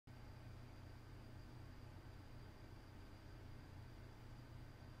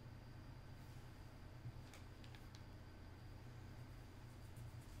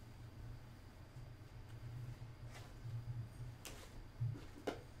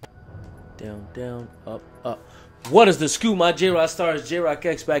down, down, up, up. What is the scoop, my J-Rock stars?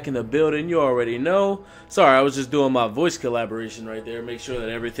 JayrockX back in the building. You already know. Sorry, I was just doing my voice collaboration right there. Make sure that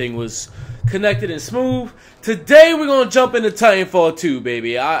everything was connected and smooth. Today, we're going to jump into TitanFall 2,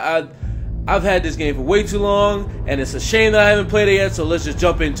 baby. I've had this game for way too long, and it's a shame that I haven't played it yet, so let's just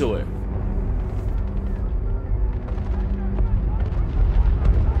jump into it.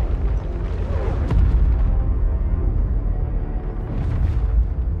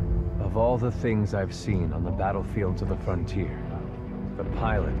 Of all the things I've seen on the battlefields of the frontier, the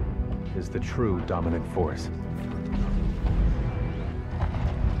pilot is the true dominant force.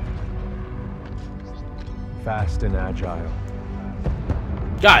 Fast and agile.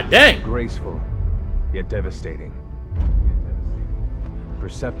 God dang! Graceful, yet devastating.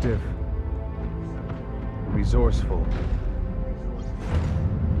 Perceptive, resourceful,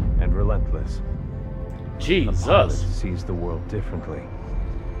 and relentless. Jesus. A pilot sees the world differently.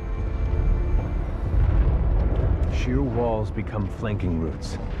 Sheer walls become flanking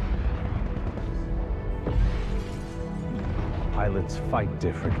routes. Pilots fight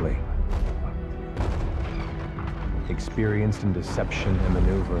differently. Experienced in deception and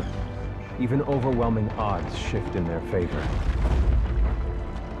maneuver, even overwhelming odds shift in their favor.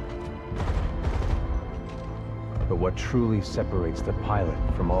 But what truly separates the pilot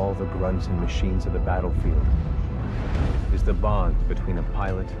from all the grunts and machines of the battlefield is the bond between a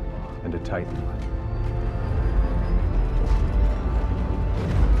pilot and a Titan.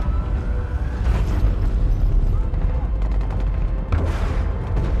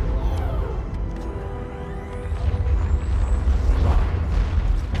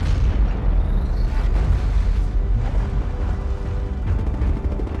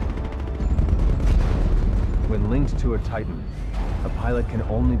 When linked to a Titan, a pilot can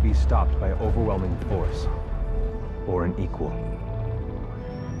only be stopped by overwhelming force, or an equal.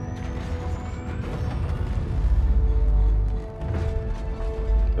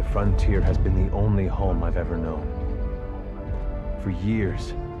 The frontier has been the only home I've ever known. For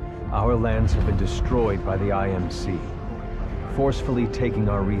years, our lands have been destroyed by the IMC, forcefully taking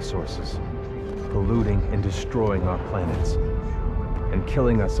our resources, polluting and destroying our planets, and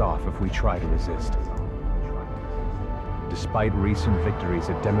killing us off if we try to resist. Despite recent victories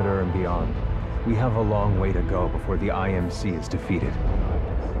at Demeter and beyond, we have a long way to go before the IMC is defeated.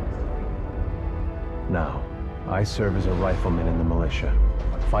 Now, I serve as a rifleman in the militia,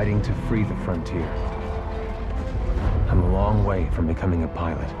 fighting to free the frontier. I'm a long way from becoming a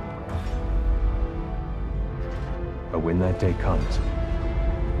pilot. But when that day comes,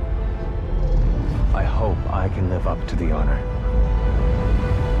 I hope I can live up to the honor.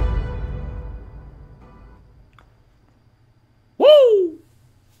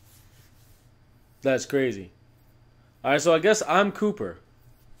 That's crazy. Alright, so I guess I'm Cooper.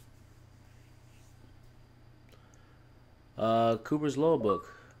 Cooper's law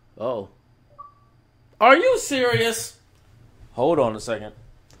book. Oh. Are you serious? Hold on a second.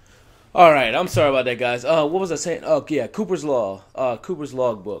 Alright, I'm sorry about that, guys. What was I saying? Oh, yeah, Cooper's Law. Cooper's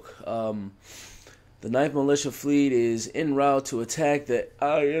logbook. The 9th Militia Fleet is en route to attack the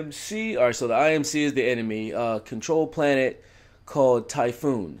IMC. Alright, so the IMC is the enemy. Control planet called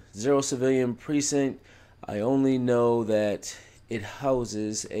Typhoon. 0 civilian precinct. I only know that it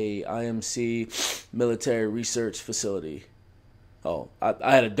houses a IMC military research facility. Oh,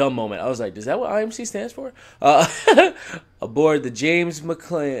 I had a dumb moment. I was like, is that what IMC stands for? Aboard the James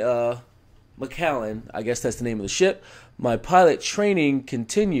McCallan, I guess that's the name of the ship. My pilot training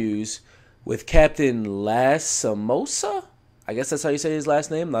continues with Captain Lasamosa. I guess that's how you say his last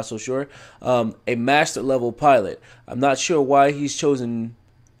name. Not so sure. A master level pilot. I'm not sure why he's chosen.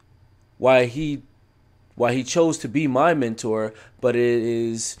 Why he chose to be my mentor, but it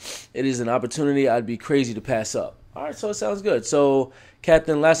is an opportunity I'd be crazy to pass up. All right, so it sounds good. So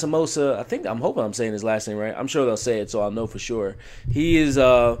Captain Lasamosa, I'm hoping I'm saying his last name right. I'm sure they'll say it, so I'll know for sure. He is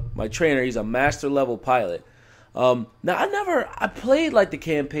my trainer. He's a master level pilot. Now I played like the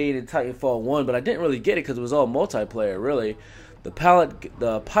campaign in Titanfall 1, but I didn't really get it because it was all multiplayer. Really, the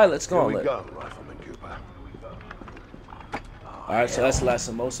pilot's gauntlet. Here we go, Rifleman Cooper. All right, so that's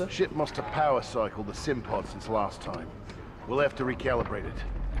Lasamosa. Ship must have power cycled the sim pod since last time. We'll have to recalibrate it.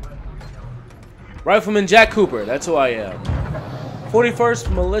 Rifleman Jack Cooper. That's who I am.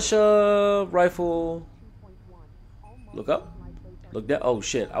 41st Militia Rifle. Look up. Look down. Oh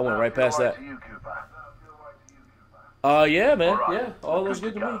shit! I went right past that. Yeah, man. All right. Yeah, all looks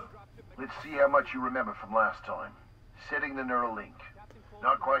good to me. Let's see how much you remember from last time. Setting the neural link.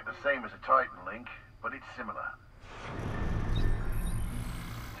 Not quite the same as a Titan link, but it's similar.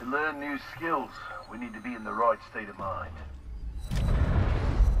 To learn new skills, we need to be in the right state of mind.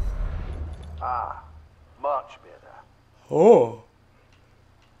 Much better. Oh.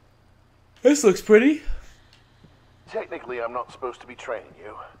 This looks pretty. Technically, I'm not supposed to be training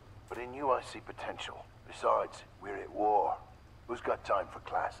you, but in you I see potential. Besides, we're at war. Who's got time for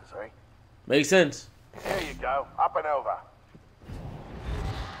classes, eh? Makes sense. There you go, up and over.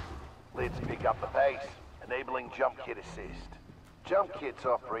 Let's pick up the pace, enabling jump kit assist. Jump kits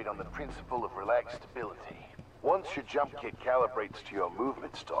operate on the principle of relaxed stability. Once your jump kit calibrates to your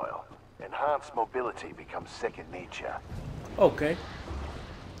movement style, enhanced mobility becomes second nature. Okay.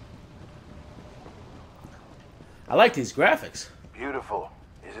 I like these graphics. Beautiful,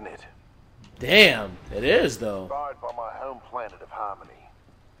 isn't it? Damn, it is though. Inspired by my home planet of Harmony.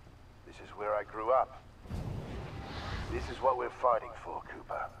 This is where I grew up. This is what we're fighting for,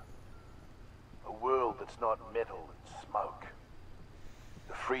 Cooper. A world that's not metal and smoke.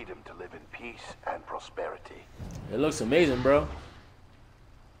 The freedom to live in peace and prosperity. It looks amazing, bro.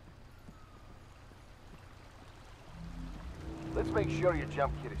 Let's make sure your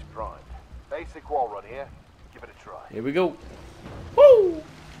jump kit is primed. Basic wall run here. Give it a try. Here we go. Woo!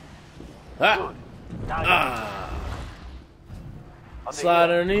 Ah! Good. Ah! Slide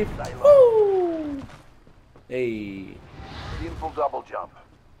underneath. Woo! Hey. Simple double jump.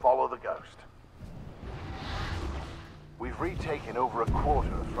 Follow the ghost. We've retaken over a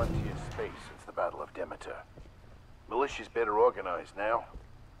quarter of frontier space since the Battle of Demeter. Militia's better organized now.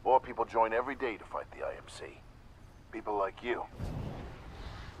 More people join every day to fight the IMC. People like you.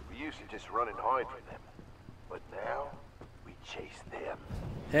 We used to just run and hide from them. But now, we chase them.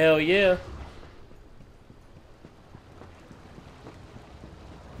 Hell yeah.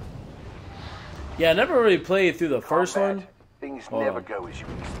 Yeah, I never really played through the first one. Things never go as you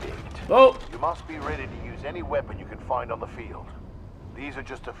expect. Oh! You must be ready to use any weapon you can find on the field. These are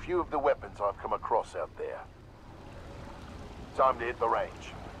just a few of the weapons I've come across out there. Time to hit the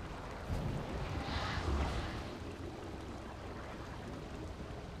range.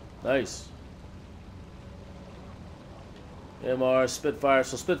 Nice. DMR, Spitfire.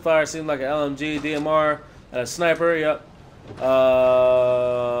 So Spitfire seems like an LMG, DMR, and a sniper, yep.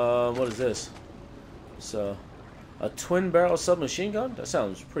 What is this? So, a twin-barrel submachine gun? That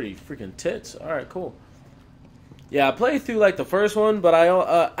sounds pretty freaking tits. Alright, cool. Yeah, I played through like the first one, but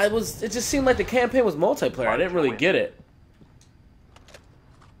it just seemed like the campaign was multiplayer. I didn't really get it.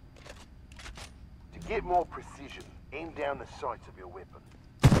 To get more precision, aim down the sights of your weapon.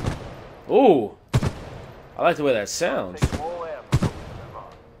 Ooh. I like the way that sounds.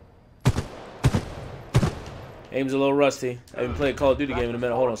 Aim's a little rusty. I haven't played a Call of Duty game in a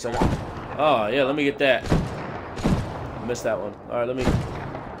minute. Hold on a second. Oh, yeah, let me get that. I missed that one. Alright, let me...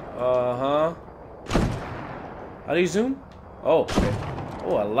 Uh-huh. How do you zoom? Oh.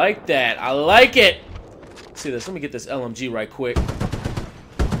 Oh, I like that. I like it! Let's see this. Let me get this LMG right quick.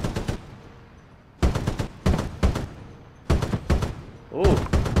 Oh.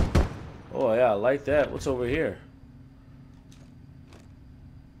 Oh, yeah, I like that. What's over here?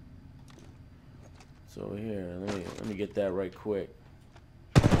 What's over here? Let me get that right quick.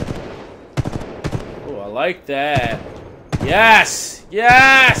 Oh, I like that. Yes!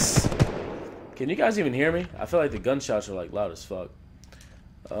 Yes! Can you guys even hear me? I feel like the gunshots are like loud as fuck.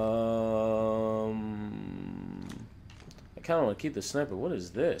 I kind of want to keep the sniper. What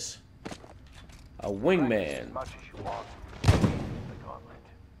is this? A wingman.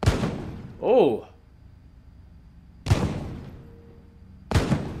 Oh.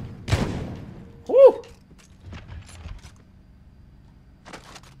 Woo.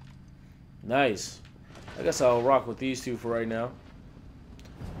 Nice. I guess I'll rock with these two for right now.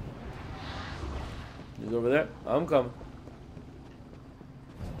 He's over there. I'm coming.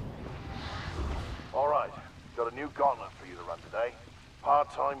 All right. Got a new gauntlet for you to run today.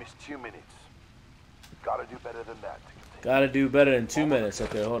 Part time is 2 minutes. Gotta do better than that. Gotta do better than 2 minutes.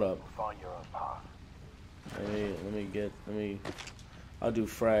 Okay, hold up. Find your own path. I'll do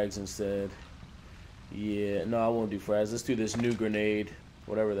frags instead. Yeah, no, I won't do frags. Let's do this new grenade.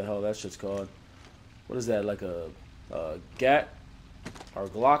 Whatever the hell that shit's called. What is that, like a GAT? Or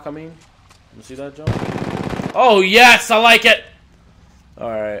Glock, I mean? You see that, John? Oh, yes! I like it!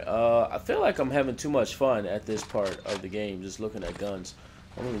 Alright, I feel like I'm having too much fun at this part of the game, just looking at guns.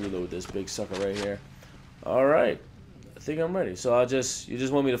 I'm gonna reload this big sucker right here. Alright. I think I'm ready. So you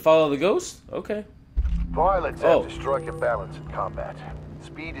just want me to follow the ghost? Okay. Pilots have to strike a balance in combat.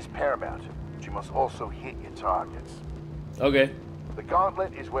 Speed is paramount, but you must also hit your targets. Okay. The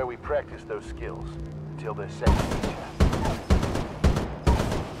gauntlet is where we practice those skills until they're second nature.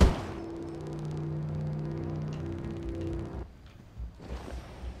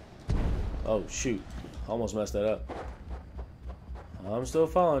 Oh, shoot. Almost messed that up. I'm still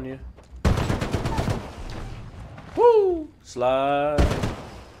following you. Woo! Slide.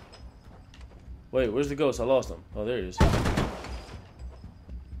 Wait, where's the ghost? I lost him. Oh, there he is.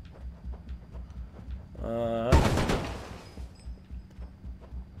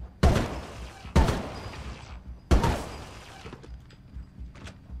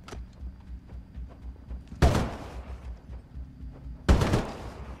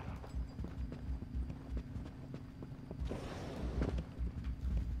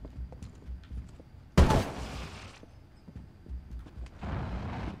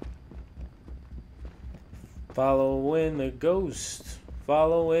 Following the ghost,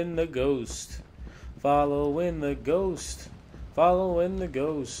 following the ghost, following the ghost, following the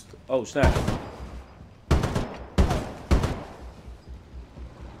ghost. Oh, snap.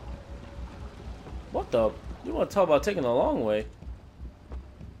 What the? You want to talk about taking the long way?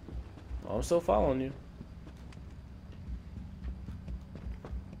 Oh, I'm still following you.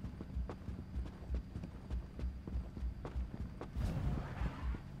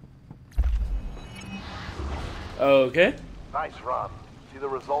 Okay. Nice run. See the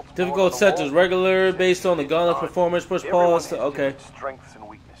results? Difficult set is regular, based on the gauntlet performance. Push pause to, okay. Strengths and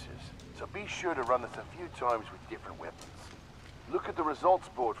weaknesses. So be sure to run this a few times with different weapons. Look at the results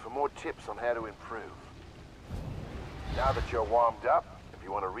board for more tips on how to improve. Now that you're warmed up, if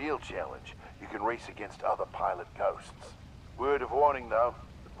you want a real challenge, you can race against other pilot ghosts. Word of warning though,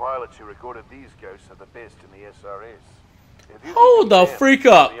 the pilots who recorded these ghosts are the best in the SRS. Hold the freak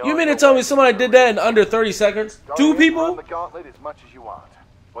up. You mean to tell me somebody did that in under 30 seconds? Two people? Run the gauntlet as much as you want.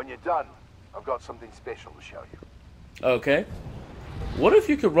 When you're done, I've got something special to show you. Okay. What if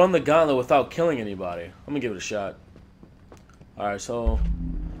you could run the gauntlet without killing anybody? I'm gonna give it a shot. Alright, so...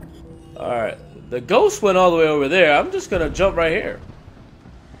 Alright. The ghost went all the way over there. I'm just gonna jump right here.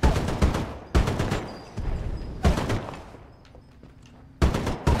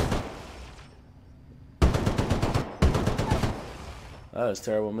 That was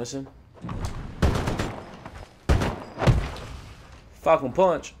terrible missing. Falcon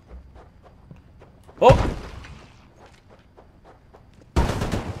punch. Oh!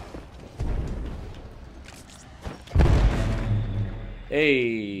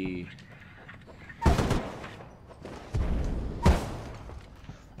 Hey.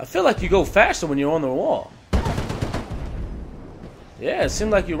 I feel like you go faster when you're on the wall. Yeah, it seemed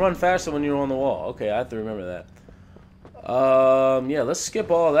like you run faster when you're on the wall. Okay, I have to remember that. Yeah, let's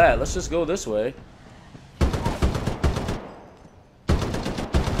skip all that. Let's just go this way.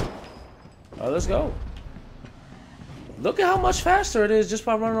 Alright, let's go. Look at how much faster it is just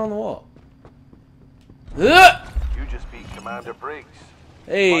by running on the wall. You just beat Commander Briggs.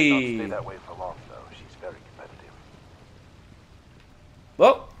 Hey. Might not stay that way for long, though. She's very competitive.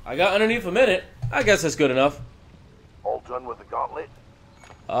 Well, I got underneath a minute. I guess that's good enough. All done with the gauntlet?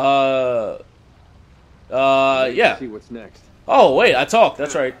 Yeah. See what's next. Oh, wait, I talk.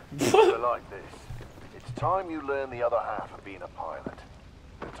 That's right. I like this. It's time you learn the other half of being a pilot.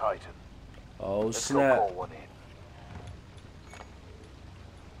 The Titan. Oh, Let's snap. go call one in.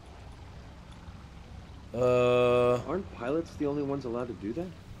 Aren't pilots the only ones allowed to do that?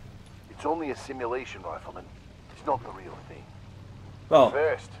 It's only a simulation, Rifleman. It's not the real thing. Oh.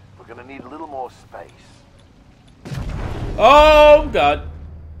 First, we're gonna need a little more space. Oh, God.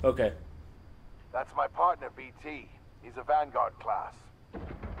 Okay. That's my partner, BT. He's a Vanguard class.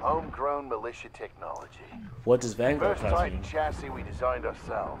 Homegrown militia technology. What does Vanguard First class Titan mean? chassis we designed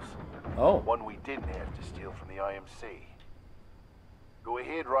ourselves. Oh. One we didn't have to steal from the IMC. Go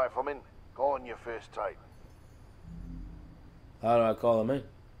ahead, Rifleman. Call on your first Titan. How do I call him in?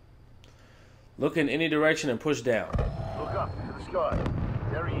 Look in any direction and push down. Look up to the sky.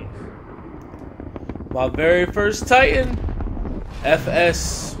 There he is. My very first Titan.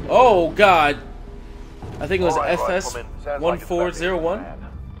 FS. Oh, God. I think it was All right, FS Rifleman. Sounds like it's about 1401. to be bad.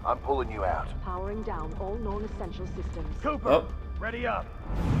 I'm pulling you out. Powering down all known essential systems. Cooper, Oh. ready up.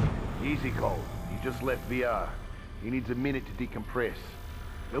 Easy, Cole. He just left VR. He needs a minute to decompress.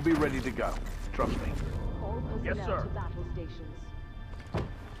 He'll be ready to go. Trust me. All personnel Yes, sir. to battle stations.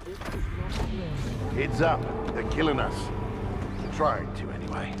 This is not real. Heads up. They're killing us. They're trying to,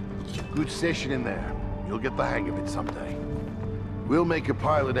 anyway. Good session in there. You'll get the hang of it someday. We'll make a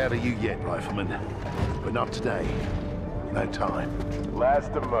pilot out of you yet, Rifleman. But not today. No time.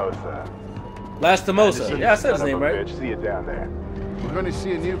 Lastimosa. Lastimosa. Yeah, I said his name right. See you down there. We're going to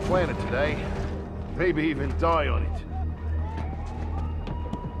see a new planet today. Maybe even die on it.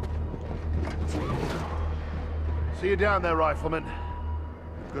 See you down there, Rifleman.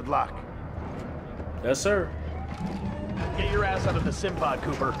 Good luck. Yes, sir. Get your ass out of the sim pod,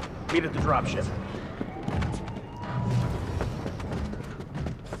 Cooper. Meet at the dropship.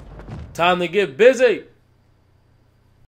 Time to get busy.